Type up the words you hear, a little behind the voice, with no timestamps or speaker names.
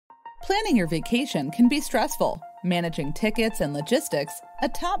Planning your vacation can be stressful. Managing tickets and logistics, a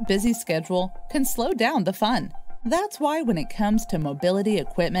top busy schedule can slow down the fun. That's why when it comes to mobility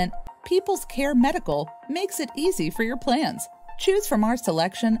equipment, People's Care Medical makes it easy for your plans. Choose from our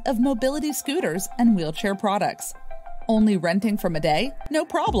selection of mobility scooters and wheelchair products. Only renting from a day? No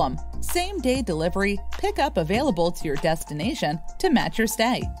problem. Same-day delivery, pickup available to your destination to match your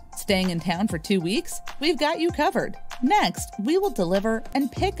stay. Staying in town for 2 weeks? We've got you covered. Next, we will deliver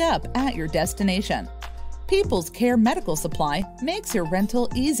and pick up at your destination. People's Care Medical Supply makes your rental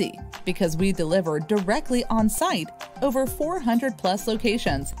easy because we deliver directly on site over 400 plus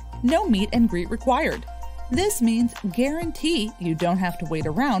locations. No meet and greet required. This means guarantee you don't have to wait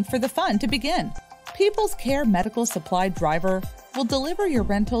around for the fun to begin. People's Care Medical Supply driver will deliver your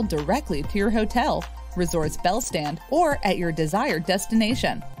rental directly to your hotel, resort's bell stand, or at your desired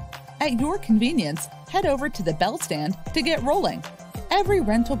destination. At your convenience, head over to the bell stand to get rolling. Every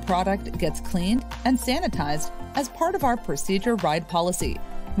rental product gets cleaned and sanitized as part of our procedure ride policy.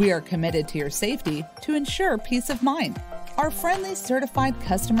 We are committed to your safety to ensure peace of mind. Our friendly certified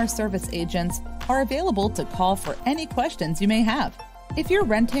customer service agents are available to call for any questions you may have. If you're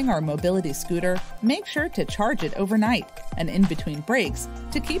renting our mobility scooter, make sure to charge it overnight and in between breaks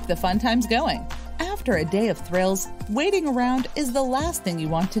to keep the fun times going. After a day of thrills, waiting around is the last thing you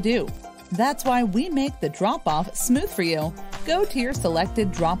want to do. That's why we make the drop-off smooth for you. Go to your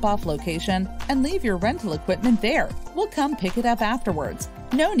selected drop-off location and leave your rental equipment there. We'll come pick it up afterwards.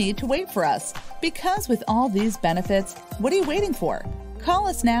 No need to wait for us. Because with all these benefits, what are you waiting for? Call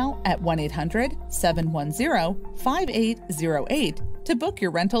us now at 1-800-710-5808 to book your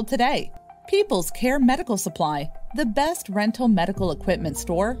rental today. People's Care Medical Supply, the best rental medical equipment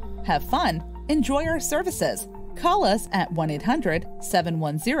store. Have fun. Enjoy our services. Call us at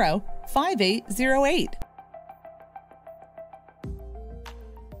 1-800-710-5808.